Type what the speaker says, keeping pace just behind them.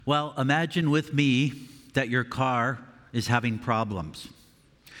Well, imagine with me that your car is having problems.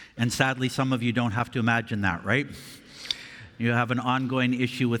 And sadly, some of you don't have to imagine that, right? You have an ongoing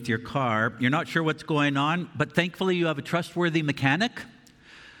issue with your car. You're not sure what's going on, but thankfully you have a trustworthy mechanic.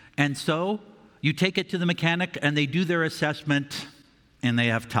 And so you take it to the mechanic and they do their assessment and they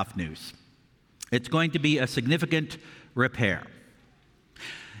have tough news. It's going to be a significant repair.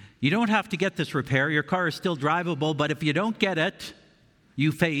 You don't have to get this repair. Your car is still drivable, but if you don't get it,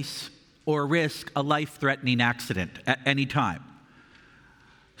 you face or risk a life-threatening accident at any time.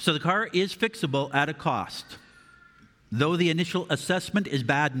 So the car is fixable at a cost. Though the initial assessment is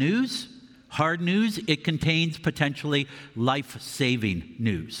bad news, hard news, it contains potentially life-saving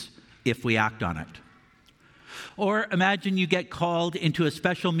news if we act on it. Or imagine you get called into a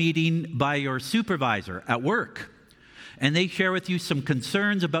special meeting by your supervisor at work, and they share with you some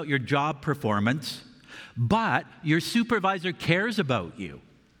concerns about your job performance, but your supervisor cares about you.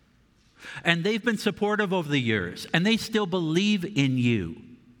 And they've been supportive over the years, and they still believe in you.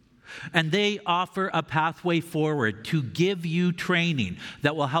 And they offer a pathway forward to give you training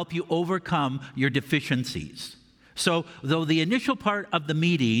that will help you overcome your deficiencies. So, though the initial part of the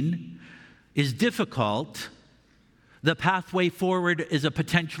meeting is difficult, the pathway forward is a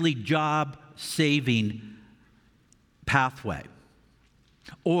potentially job-saving pathway.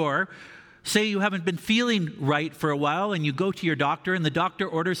 Or, say you haven't been feeling right for a while and you go to your doctor and the doctor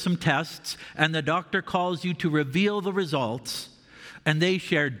orders some tests and the doctor calls you to reveal the results. And they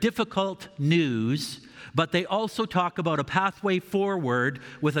share difficult news, but they also talk about a pathway forward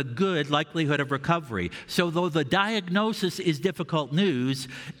with a good likelihood of recovery. So though the diagnosis is difficult news,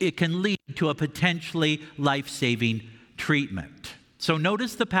 it can lead to a potentially life-saving treatment. So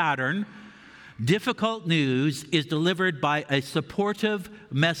notice the pattern. Difficult news is delivered by a supportive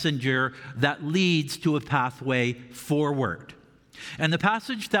messenger that leads to a pathway forward. And the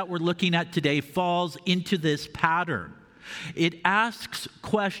passage that we're looking at today falls into this pattern. It asks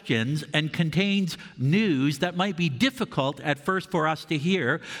questions and contains news that might be difficult at first for us to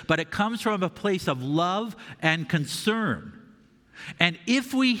hear, but it comes from a place of love and concern. And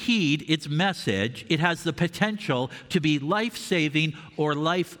if we heed its message, it has the potential to be life-saving or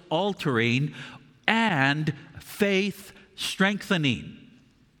life-altering and faith-strengthening.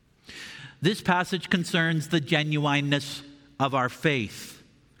 This passage concerns the genuineness of our faith.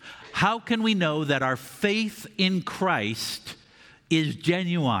 How can we know that our faith in Christ is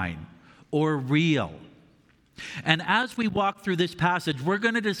genuine or real? And as we walk through this passage, we're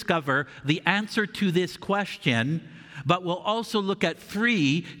going to discover the answer to this question, but we'll also look at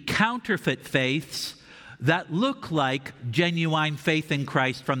 3 counterfeit faiths that look like genuine faith in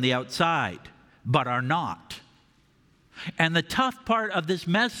Christ from the outside, but are not. And the tough part of this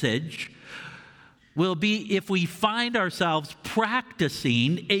message will be if we find ourselves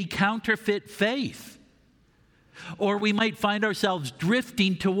practicing a counterfeit faith. Or we might find ourselves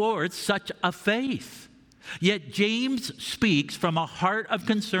drifting towards such a faith. Yet James speaks from a heart of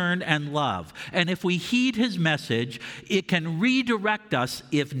concern and love. And if we heed his message, it can redirect us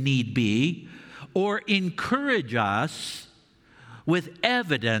if need be, or encourage us with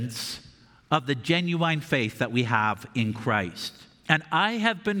evidence of the genuine faith that we have in Christ. And I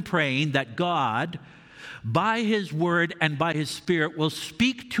have been praying that God, by his word and by his Spirit, will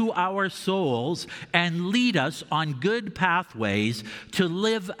speak to our souls and lead us on good pathways to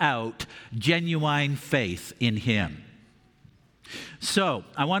live out genuine faith in him. So,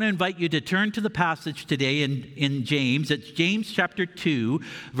 I want to invite you to turn to the passage today in James. It's James chapter 2,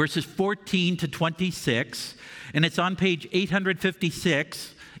 verses 14 to 26, and it's on page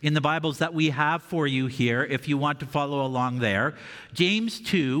 856 in the Bibles that we have for you here, if you want to follow along there. James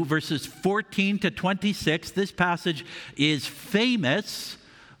 2, verses 14 to 26. This passage is famous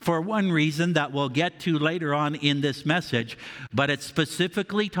for one reason that we'll get to later on in this message, but it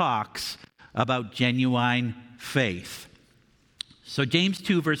specifically talks about genuine faith. So James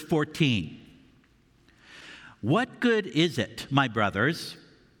 2, verse 14. What good is it, my brothers,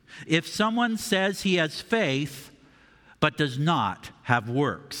 if someone says he has faith but does not have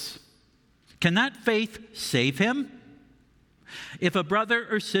works? Can that faith save him? If a brother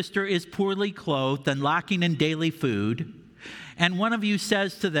or sister is poorly clothed and lacking in daily food, and one of you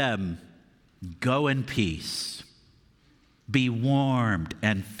says to them, "Go in peace, be warmed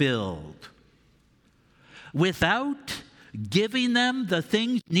and filled," without giving them the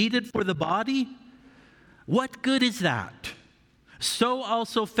things needed for the body, what good is that? So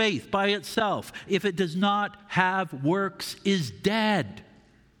also faith by itself, if it does not have works, is dead.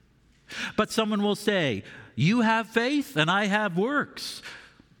 But someone will say, "You have faith and I have works.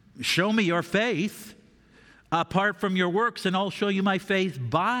 Show me your faith." apart from your works, and I'll show you my faith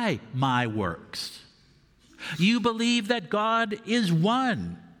by my works. You believe that God is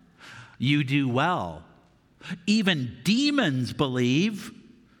one. You do well. Even demons believe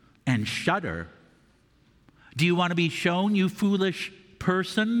and shudder. Do you want to be shown, you foolish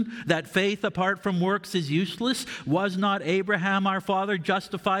person, that faith apart from works is useless? Was not Abraham our father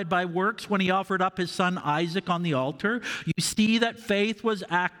justified by works when he offered up his son Isaac on the altar? You see that faith was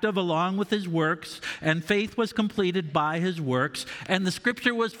active along with his works, and faith was completed by his works, and the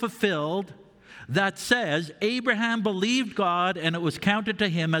scripture was fulfilled that says, Abraham believed God, and it was counted to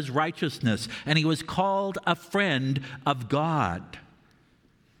him as righteousness, and he was called a friend of God.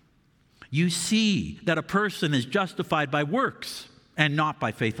 You see that a person is justified by works and not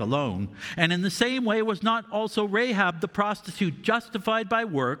by faith alone. And in the same way was not also Rahab the prostitute justified by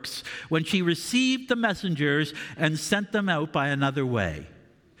works when she received the messengers and sent them out by another way?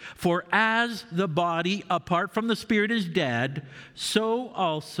 For as the body apart from the spirit is dead, so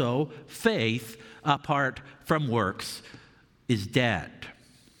also faith apart from works is dead.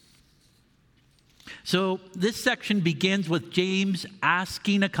 So this section begins with James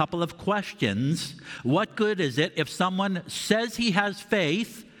asking a couple of questions. What good is it if someone says he has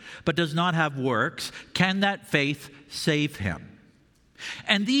faith but does not have works? Can that faith save him?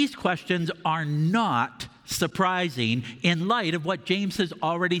 And these questions are not surprising in light of what James has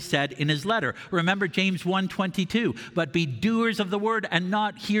already said in his letter. Remember James 1:22, but be doers of the word and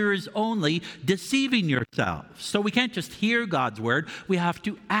not hearers only, deceiving yourselves. So we can't just hear God's word, we have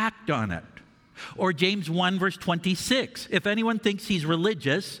to act on it. Or James 1 verse 26, if anyone thinks he's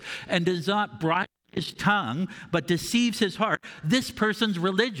religious and does not bridle his tongue but deceives his heart, this person's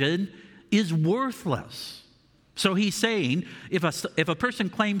religion is worthless. So he's saying, if a person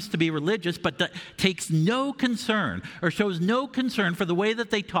claims to be religious but takes no concern or shows no concern for the way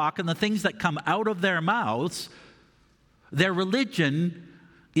that they talk and the things that come out of their mouths, their religion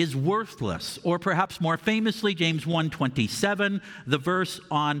is worthless. Or perhaps more famously, James 1:27, the verse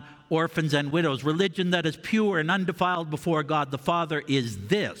on orphans and widows. Religion that is pure and undefiled before God the Father is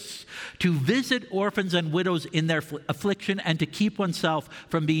this: to visit orphans and widows in their affliction and to keep oneself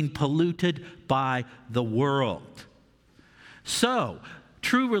from being polluted by the world. So,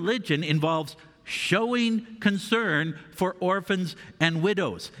 true religion involves showing concern for orphans and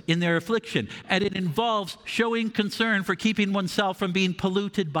widows in their affliction. And it involves showing concern for keeping oneself from being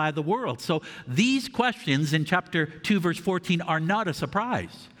polluted by the world. So these questions in chapter 2, verse 14 are not a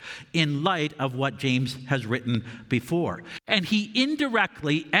surprise in light of what James has written before. And he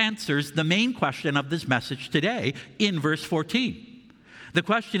indirectly answers the main question of this message today in verse 14. The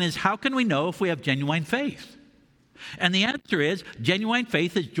question is, how can we know if we have genuine faith? And the answer is, genuine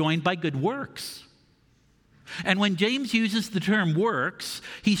faith is joined by good works. And when James uses the term works,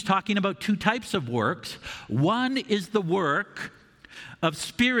 he's talking about two types of works. One is the work of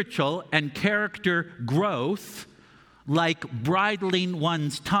spiritual and character growth, like bridling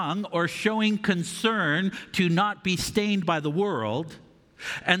one's tongue or showing concern to not be stained by the world.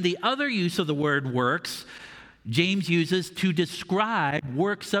 And the other use of the word works, James uses to describe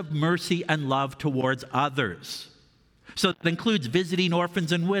works of mercy and love towards others. So it includes visiting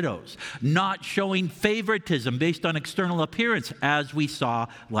orphans and widows, not showing favoritism based on external appearance, as we saw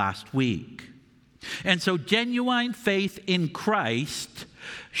last week. And so genuine faith in Christ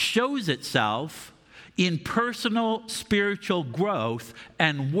shows itself in personal spiritual growth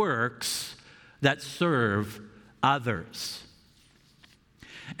and works that serve others.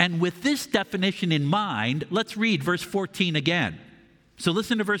 And with this definition in mind, let's read verse 14 again. So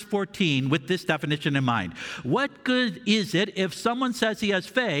listen to verse 14 with this definition in mind. What good is it if someone says he has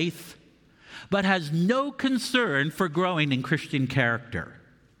faith but has no concern for growing in Christian character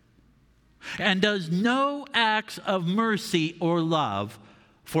and does no acts of mercy or love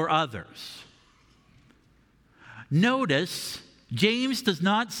for others? Notice, James does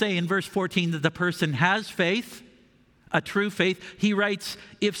not say in verse 14 that the person has faith, a true faith. He writes,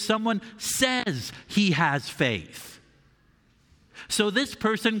 if someone says he has faith. So this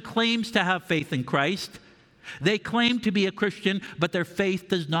person claims to have faith in Christ. They claim to be a Christian, but their faith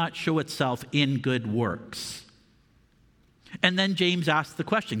does not show itself in good works. And then James asks the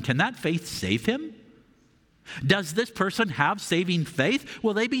question, can that faith save him? Does this person have saving faith?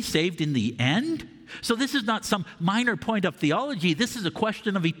 Will they be saved in the end? So this is not some minor point of theology. This is a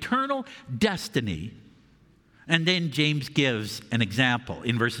question of eternal destiny. And then James gives an example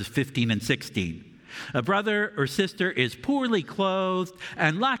in verses 15 and 16. A brother or sister is poorly clothed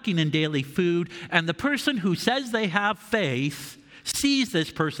and lacking in daily food, and the person who says they have faith sees this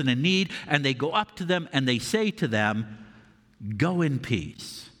person in need, and they go up to them and they say to them, go in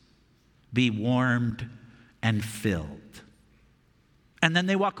peace, be warmed and filled. And then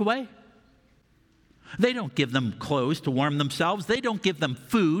they walk away. They don't give them clothes to warm themselves. They don't give them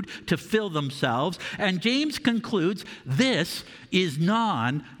food to fill themselves. And James concludes this is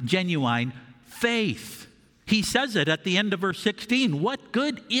non-genuine faith. He says it at the end of verse 16. What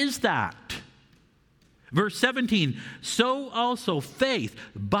good is that? Verse 17, so also faith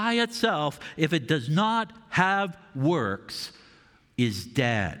by itself, if it does not have works, is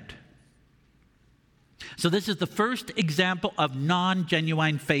dead. So this is the first example of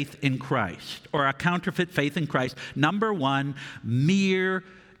non-genuine faith in Christ, or a counterfeit faith in Christ. Number one, mere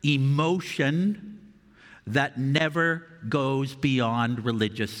emotion that never goes beyond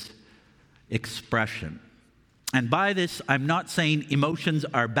religious expression. And by this, I'm not saying emotions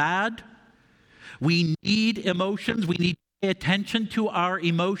are bad. We need emotions. We need to pay attention to our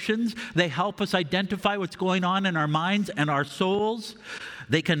emotions. They help us identify what's going on in our minds and our souls.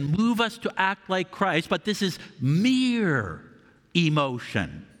 They can move us to act like Christ, but this is mere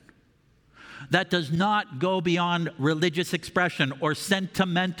emotion that does not go beyond religious expression or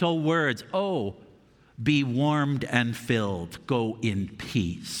sentimental words. Oh, be warmed and filled. Go in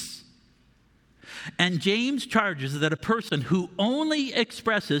peace. And James charges that a person who only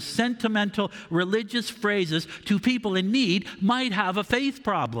expresses sentimental religious phrases to people in need might have a faith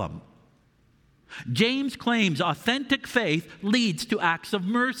problem. James claims authentic faith leads to acts of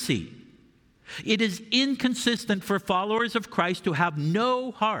mercy. It is inconsistent for followers of Christ to have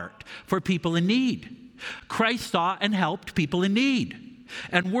no heart for people in need. Christ saw and helped people in need,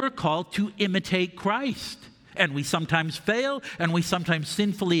 and we're called to imitate Christ. And we sometimes fail, and we sometimes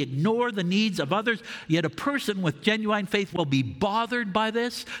sinfully ignore the needs of others. Yet a person with genuine faith will be bothered by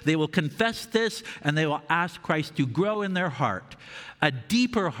this. They will confess this, and they will ask Christ to grow in their heart a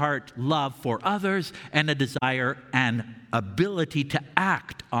deeper heart love for others and a desire and ability to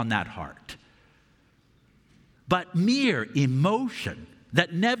act on that heart. But mere emotion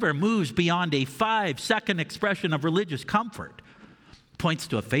that never moves beyond a 5-second expression of religious comfort points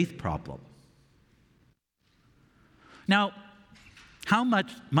to a faith problem. Now, how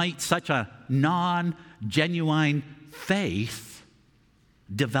much might such a non-genuine faith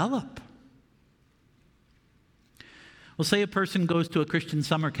develop? Well, say a person goes to a Christian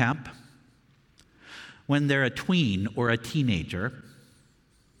summer camp when they're a tween or a teenager,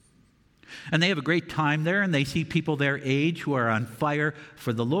 and they have a great time there, and they see people their age who are on fire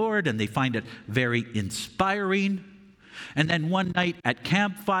for the Lord, and they find it very inspiring. And then one night at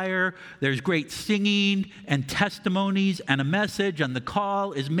campfire, there's great singing and testimonies and a message, and the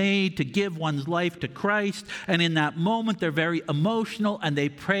call is made to give one's life to Christ. And in that moment, they're very emotional, and they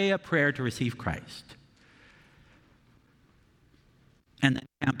pray a prayer to receive Christ. And the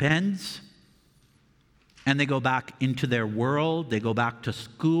camp ends, and they go back into their world. They go back to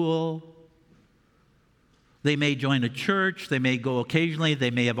school. They may join a church. They may go occasionally. They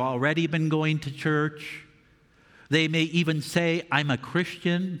may have already been going to church. They may even say, I'm a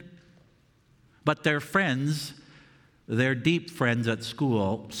Christian. But their friends, their deep friends at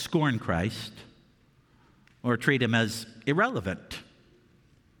school, scorn Christ or treat him as irrelevant.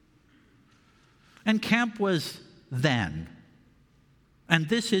 And camp was then. And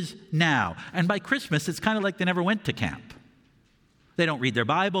this is now. And by Christmas, it's kind of like they never went to camp. They don't read their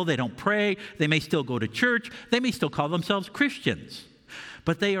Bible. They don't pray. They may still go to church. They may still call themselves Christians.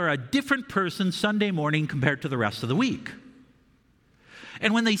 But they are a different person Sunday morning compared to the rest of the week.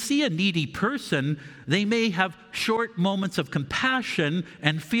 And when they see a needy person, they may have short moments of compassion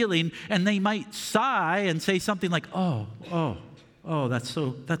and feeling, and they might sigh and say something like, oh, that's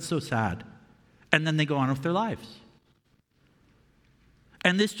so sad. And then they go on with their lives.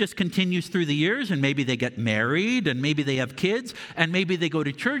 And this just continues through the years, and maybe they get married, and maybe they have kids, and maybe they go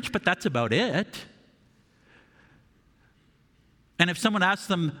to church, but that's about it. And if someone asks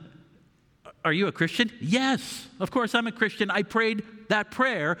them, are you a Christian? Yes, of course I'm a Christian. I prayed that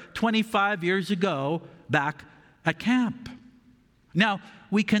prayer 25 years ago back at camp. Now,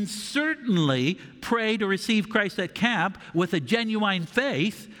 we can certainly pray to receive Christ at camp with a genuine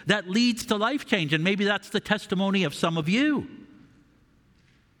faith that leads to life change, and maybe that's the testimony of some of you.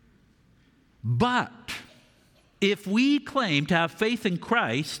 But if we claim to have faith in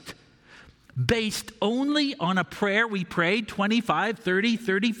Christ based only on a prayer we prayed 25, 30,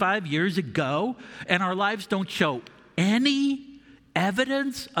 35 years ago, and our lives don't show any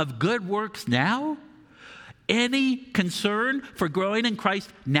evidence of good works now, any concern for growing in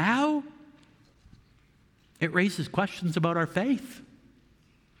Christ now, it raises questions about our faith.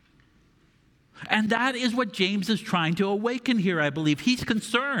 And that is what James is trying to awaken here, I believe. He's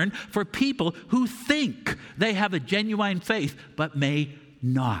concerned for people who think they have a genuine faith, but may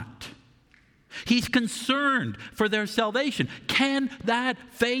not. He's concerned for their salvation. Can that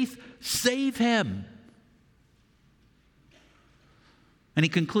faith save him? And he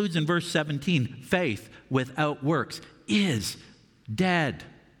concludes in verse 17, faith without works is dead.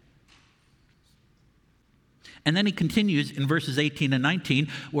 And then he continues in verses 18 and 19,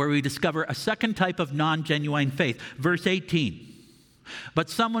 where we discover a second type of non-genuine faith. Verse 18, but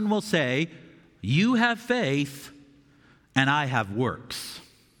someone will say, you have faith and I have works.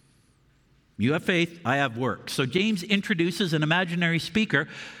 You have faith, I have works. So James introduces an imaginary speaker,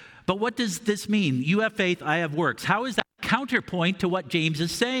 but what does this mean? You have faith, I have works. How is that counterpoint to what James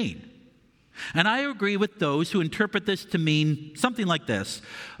is saying? And I agree with those who interpret this to mean something like this.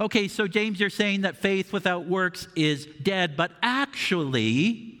 Okay, so James, you're saying that faith without works is dead, but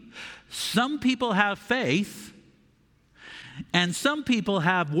actually, some people have faith and some people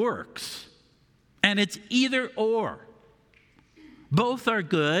have works. And it's either or. Both are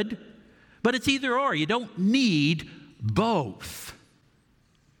good, but it's either or. You don't need both.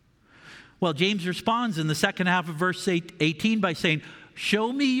 Well, James responds in the second half of verse 18 by saying,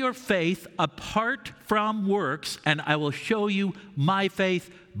 show me your faith apart from works, and I will show you my faith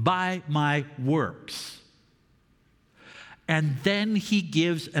by my works. And then he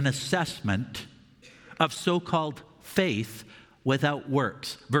gives an assessment of so-called faith without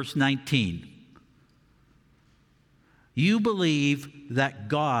works. Verse 19. You believe that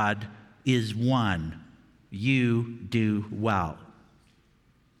God is one. You do well.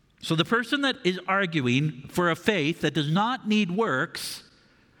 So the person that is arguing for a faith that does not need works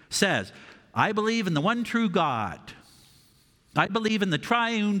says, I believe in the one true God. I believe in the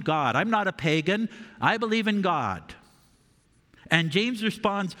triune God. I'm not a pagan. I believe in God. And James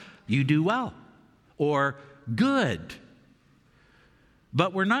responds, you do well, or good.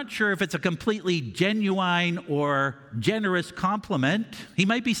 But we're not sure if it's a completely genuine or generous compliment. He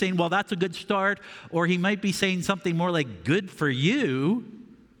might be saying, well, that's a good start, or he might be saying something more like, good for you.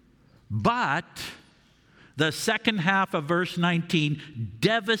 But the second half of verse 19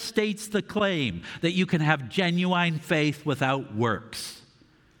 devastates the claim that you can have genuine faith without works.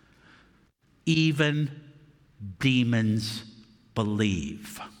 Even demons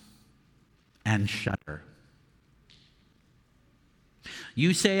believe and shudder.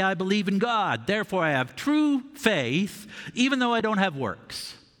 You say, I believe in God, therefore I have true faith, even though I don't have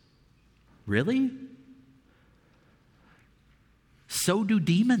works. Really? So do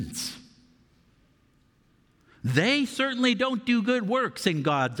demons. They certainly don't do good works in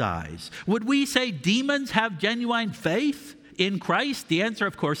God's eyes. Would we say demons have genuine faith in Christ? The answer,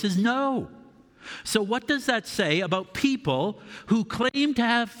 of course, is no. So what does that say about people who claim to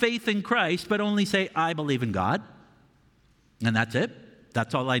have faith in Christ but only say, I believe in God? And that's it?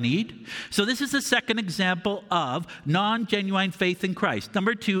 That's all I need? So this is the second example of non-genuine faith in Christ.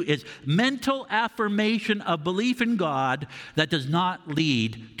 Number 2 is mental affirmation of belief in God that does not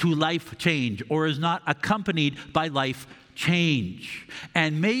lead to life change or is not accompanied by life change.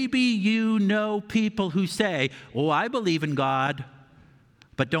 And maybe you know people who say, oh, I believe in God,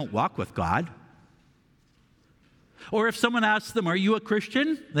 but don't walk with God. Or if someone asks them, are you a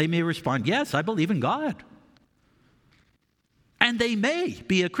Christian? They may respond, yes, I believe in God. And they may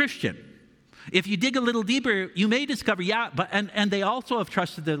be a Christian. If you dig a little deeper, you may discover, and they also have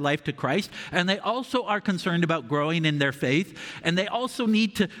trusted their life to Christ, and they also are concerned about growing in their faith, and they also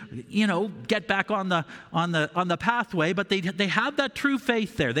need to, get back on the pathway, but they have that true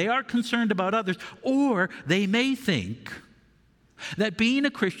faith there. They are concerned about others, or they may think that being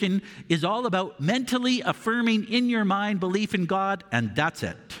a Christian is all about mentally affirming in your mind belief in God, and that's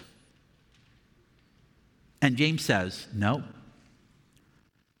it. And James says, no.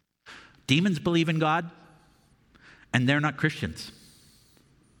 Demons believe in God, and they're not Christians.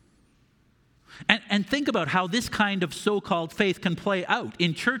 And think about how this kind of so-called faith can play out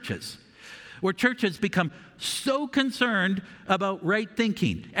in churches, where churches become so concerned about right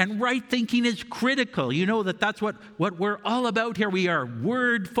thinking. And right thinking is critical. You know that's what we're all about here. We are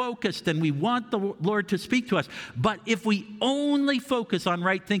word-focused, and we want the Lord to speak to us. But if we only focus on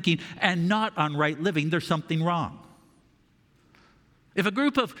right thinking and not on right living, there's something wrong. If a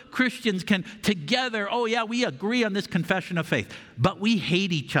group of Christians can together, we agree on this confession of faith, but we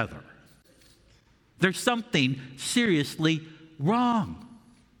hate each other, there's something seriously wrong.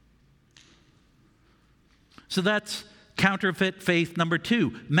 So that's counterfeit faith number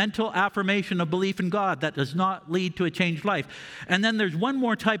 2, mental affirmation of belief in God that does not lead to a changed life. And then there's one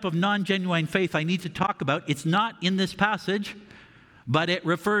more type of non-genuine faith I need to talk about. It's not in this passage, but it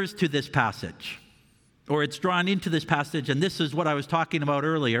refers to this passage. or it's drawn into this passage, and this is what I was talking about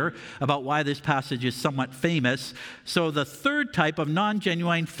earlier, about why this passage is somewhat famous. So the third type of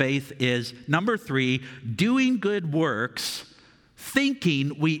non-genuine faith is, number 3, doing good works,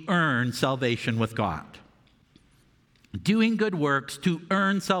 thinking we earn salvation with God. Doing good works to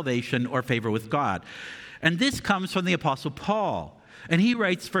earn salvation or favor with God. And this comes from the Apostle Paul. And he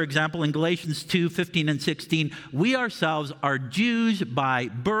writes, for example, in Galatians 2:15 and 16, we ourselves are Jews by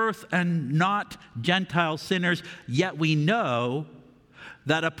birth and not Gentile sinners, yet we know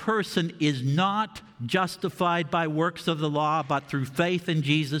that a person is not justified by works of the law, but through faith in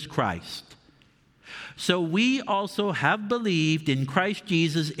Jesus Christ. So we also have believed in Christ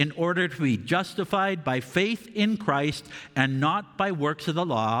Jesus in order to be justified by faith in Christ and not by works of the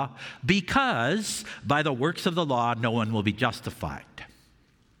law, because by the works of the law no one will be justified.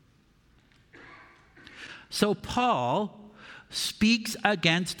 So Paul speaks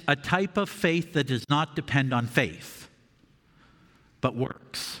against a type of faith that does not depend on faith, but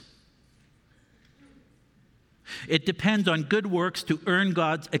works. It depends on good works to earn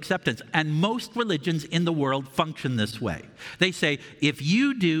God's acceptance. And most religions in the world function this way. They say, if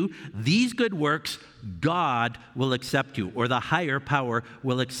you do these good works, God will accept you, or the higher power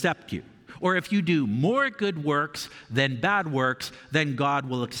will accept you. Or if you do more good works than bad works, then God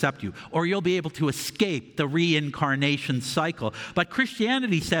will accept you. Or you'll be able to escape the reincarnation cycle. But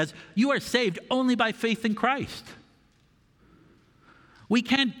Christianity says you are saved only by faith in Christ. We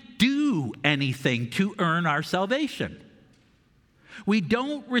can't do anything to earn our salvation. We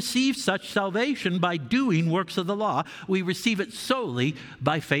don't receive such salvation by doing works of the law. We receive it solely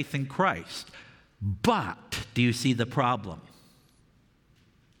by faith in Christ. But do you see the problem?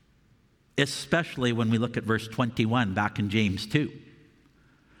 Especially when we look at verse 21 back in James 2.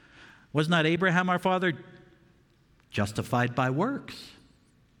 Was not Abraham our father justified by works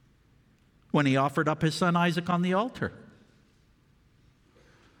when he offered up his son Isaac on the altar?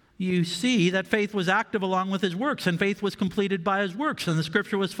 You see that faith was active along with his works, and faith was completed by his works. And the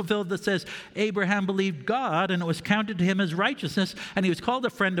scripture was fulfilled that says, Abraham believed God, and it was counted to him as righteousness, and he was called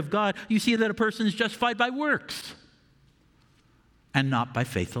a friend of God. You see that a person is justified by works, and not by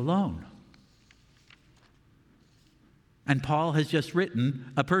faith alone. And Paul has just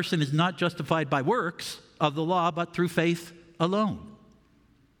written, a person is not justified by works of the law, but through faith alone.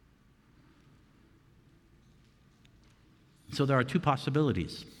 So there are two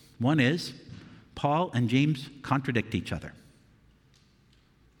possibilities. One is, Paul and James contradict each other.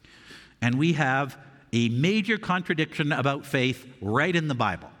 And we have a major contradiction about faith right in the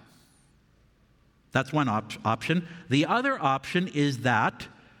Bible. That's one option. The other option is that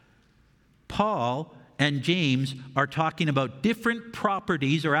Paul and James are talking about different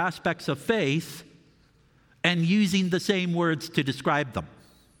properties or aspects of faith and using the same words to describe them.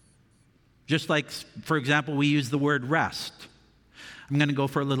 Just like, for example, we use the word rest. I'm going to go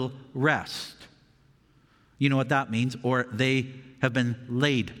for a little rest. You know what that means? Or they have been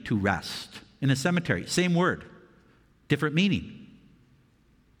laid to rest in a cemetery. Same word, different meaning.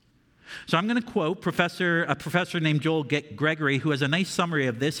 So I'm going to quote a professor named Joel Gregory, who has a nice summary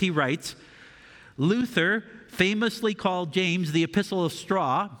of this. He writes, Luther famously called James the epistle of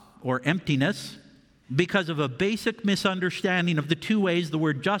straw, or emptiness, because of a basic misunderstanding of the two ways the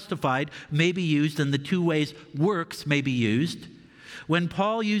word justified may be used and the two ways works may be used. When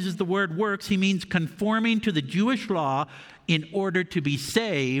Paul uses the word works, he means conforming to the Jewish law in order to be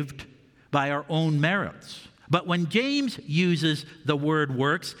saved by our own merits. But when James uses the word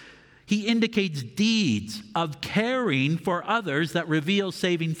works, he indicates deeds of caring for others that reveal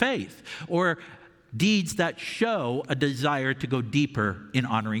saving faith, or deeds that show a desire to go deeper in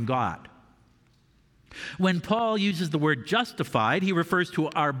honoring God. When Paul uses the word justified, he refers to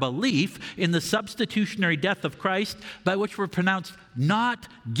our belief in the substitutionary death of Christ, by which we're pronounced not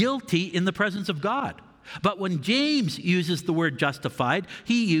guilty in the presence of God. But when James uses the word justified,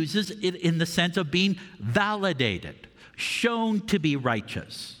 he uses it in the sense of being validated, shown to be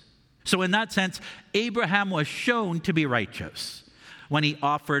righteous. So in that sense, Abraham was shown to be righteous when he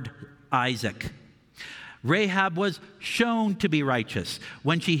offered Isaac. Rahab was shown to be righteous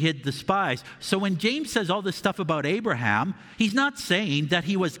when she hid the spies. So when James says all this stuff about Abraham, he's not saying that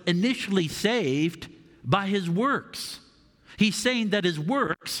he was initially saved by his works. He's saying that his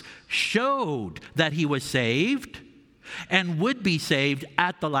works showed that he was saved and would be saved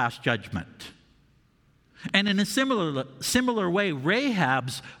at the last judgment. And in a similar way,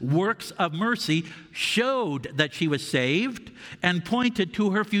 Rahab's works of mercy showed that she was saved and pointed to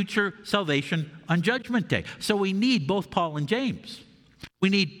her future salvation on Judgment Day. So we need both Paul and James. We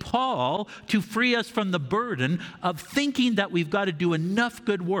need Paul to free us from the burden of thinking that we've got to do enough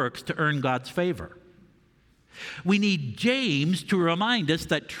good works to earn God's favor. We need James to remind us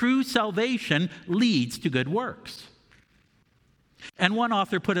that true salvation leads to good works. And one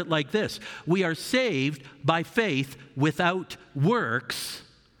author put it like this: we are saved by faith without works,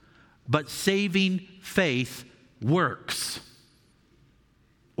 but saving faith works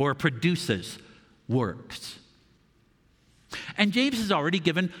or produces works. And James has already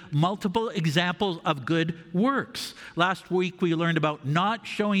given multiple examples of good works. Last week we learned about not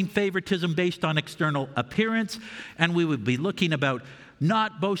showing favoritism based on external appearance, and we would be looking about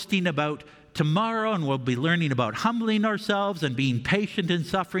not boasting about tomorrow, and we'll be learning about humbling ourselves and being patient in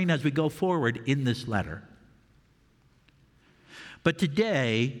suffering as we go forward in this letter. But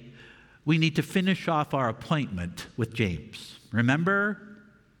today, we need to finish off our appointment with James. Remember,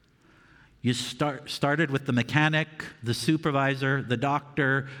 you started with the mechanic, the supervisor, the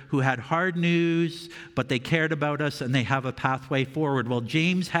doctor, who had hard news, but they cared about us and they have a pathway forward. Well,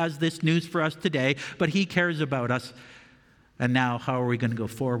 James has this news for us today, but he cares about us. And now, how are we going to go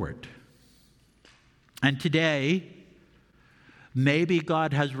forward? And today, maybe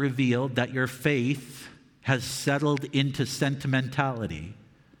God has revealed that your faith has settled into sentimentality,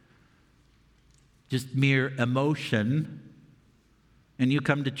 just mere emotion, and you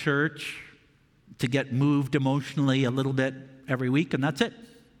come to church to get moved emotionally a little bit every week, and that's it.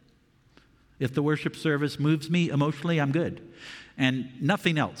 If the worship service moves me emotionally, I'm good. And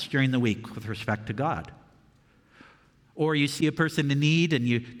nothing else during the week with respect to God. Or you see a person in need and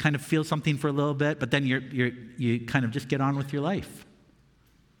you kind of feel something for a little bit, but then you kind of just get on with your life.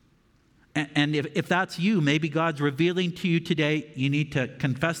 And if that's you, maybe God's revealing to you today, you need to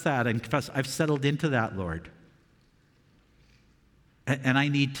confess that and confess, I've settled into that, Lord. And I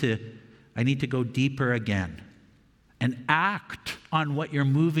need to go deeper again and act on what you're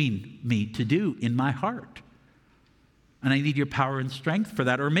moving me to do in my heart. And I need your power and strength for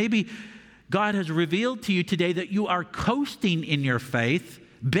that. Or maybe God has revealed to you today that you are coasting in your faith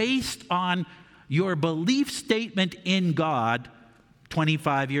based on your belief statement in God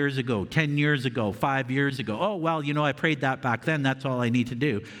 25 years ago, 10 years ago, 5 years ago. Oh, well, I prayed that back then. That's all I need to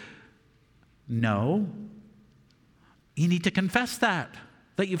do. No. You need to confess that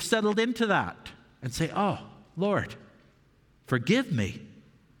you've settled into that and say, oh, Lord, forgive me.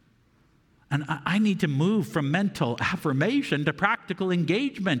 And I need to move from mental affirmation to practical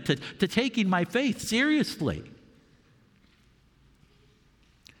engagement, to taking my faith seriously.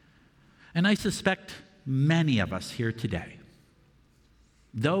 And I suspect many of us here today,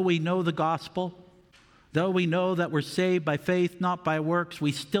 though we know the gospel, though we know that we're saved by faith, not by works,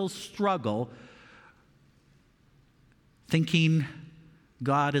 we still struggle thinking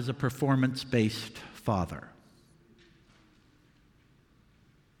God is a performance-based Father.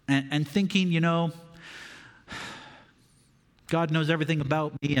 And thinking, God knows everything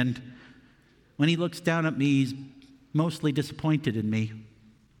about me, and when he looks down at me, he's mostly disappointed in me.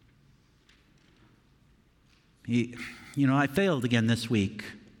 I failed again this week,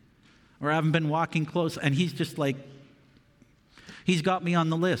 or I haven't been walking close, and he's just like, he's got me on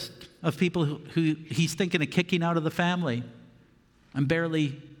the list of people who he's thinking of kicking out of the family. I'm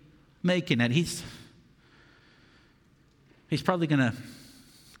barely making it. He's probably going to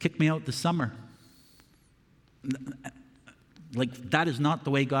kick me out this summer. Like, that is not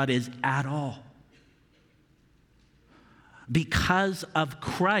the way God is at all. Because of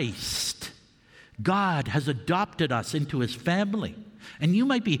Christ, God has adopted us into his family. And you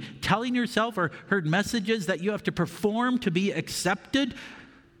might be telling yourself or heard messages that you have to perform to be accepted.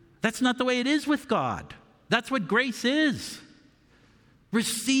 That's not the way it is with God. That's what grace is.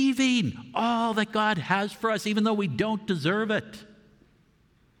 Receiving all that God has for us, even though we don't deserve it.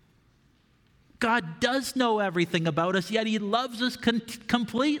 God does know everything about us, yet he loves us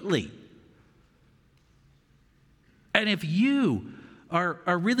completely. And if you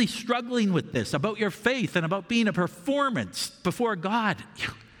are really struggling with this, about your faith and about being a performance before God, you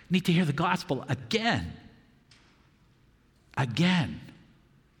need to hear the gospel again. Again.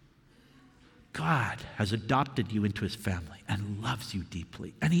 God has adopted you into his family and loves you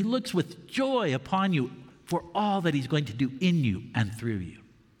deeply. And he looks with joy upon you for all that he's going to do in you and through you.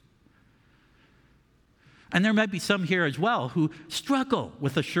 And there might be some here as well who struggle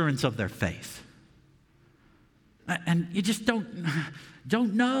with assurance of their faith. And you just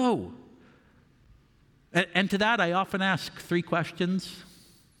don't know. And to that, I often ask 3 questions.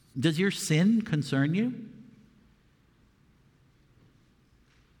 Does your sin concern you?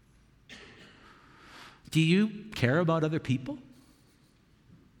 Do you care about other people?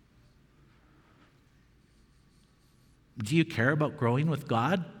 Do you care about growing with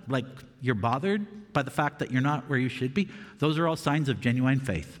God? Like, you're bothered by the fact that you're not where you should be? Those are all signs of genuine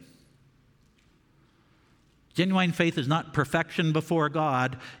faith. Genuine faith is not perfection before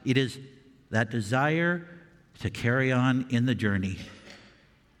God. It is that desire to carry on in the journey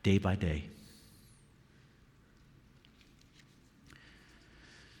day by day.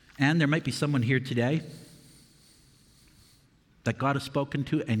 And there might be someone here today that God has spoken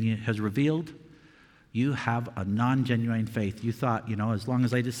to and has revealed you have a non-genuine faith. You thought, as long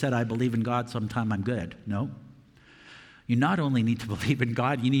as I just said I believe in God, sometime I'm good. No. You not only need to believe in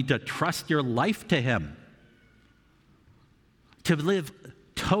God, you need to trust your life to Him. To live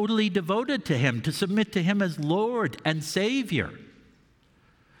totally devoted to Him, to submit to Him as Lord and Savior.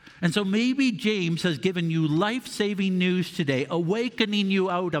 And so maybe James has given you life-saving news today, awakening you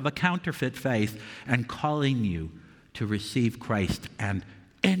out of a counterfeit faith and calling you to receive Christ and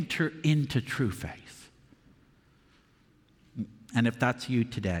enter into true faith. And if that's you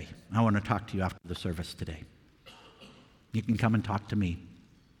today, I want to talk to you after the service today. You can come and talk to me,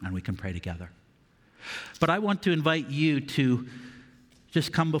 and we can pray together. But I want to invite you to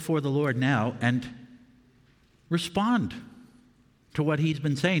just come before the Lord now and respond to what He's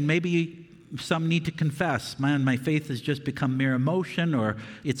been saying. Maybe some need to confess, man, my faith has just become mere emotion, or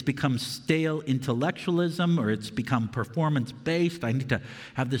it's become stale intellectualism, or it's become performance-based. I need to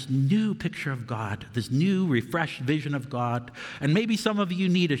have this new picture of God, this new refreshed vision of God. And maybe some of you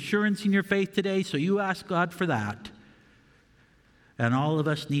need assurance in your faith today, so you ask God for that. And all of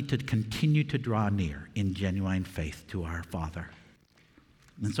us need to continue to draw near in genuine faith to our Father.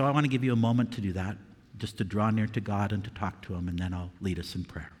 And so I want to give you a moment to do that, just to draw near to God and to talk to Him, and then I'll lead us in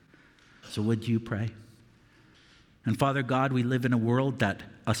prayer. So would you pray? And Father God, we live in a world that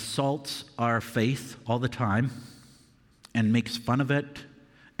assaults our faith all the time and makes fun of it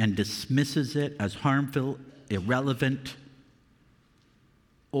and dismisses it as harmful, irrelevant,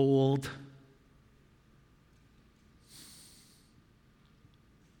 old.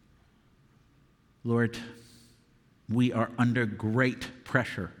 Lord, we are under great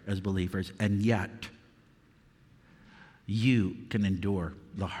pressure as believers, and yet you can endure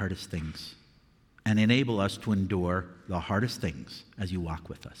the hardest things and enable us to endure the hardest things as you walk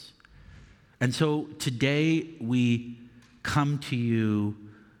with us. And so today we come to you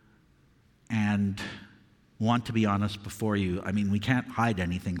and want to be honest before you. I mean, we can't hide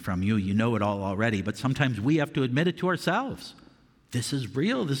anything from you. You know it all already, but sometimes we have to admit it to ourselves. This is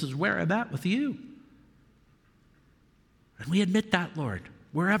real. This is where I'm at with you. And we admit that, Lord,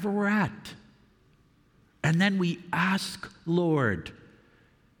 wherever we're at. And then we ask, Lord,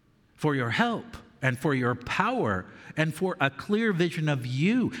 for your help and for your power and for a clear vision of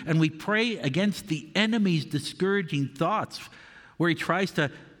you. And we pray against the enemy's discouraging thoughts where he tries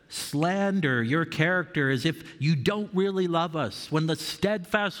to slander your character as if you don't really love us, when the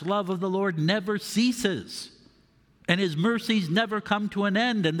steadfast love of the Lord never ceases. And His mercies never come to an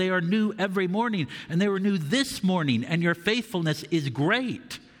end, and they are new every morning. And they were new this morning, and your faithfulness is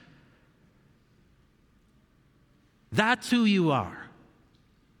great. That's who you are.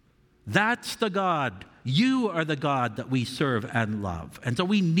 That's the God. You are the God that we serve and love. And so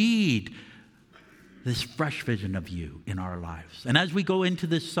we need this fresh vision of you in our lives. And as we go into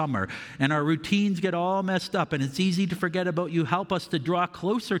this summer and our routines get all messed up and it's easy to forget about you, help us to draw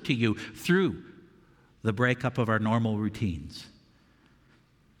closer to you through the breakup of our normal routines,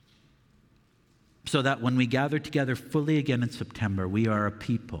 so that when we gather together fully again in September, we are a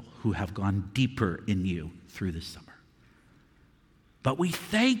people who have gone deeper in you through this summer. But we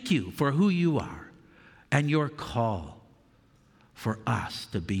thank you for who you are and your call for us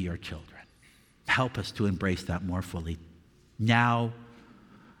to be your children. Help us to embrace that more fully now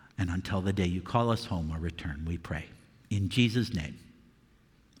and until the day you call us home or return, we pray. In Jesus' name,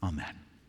 amen.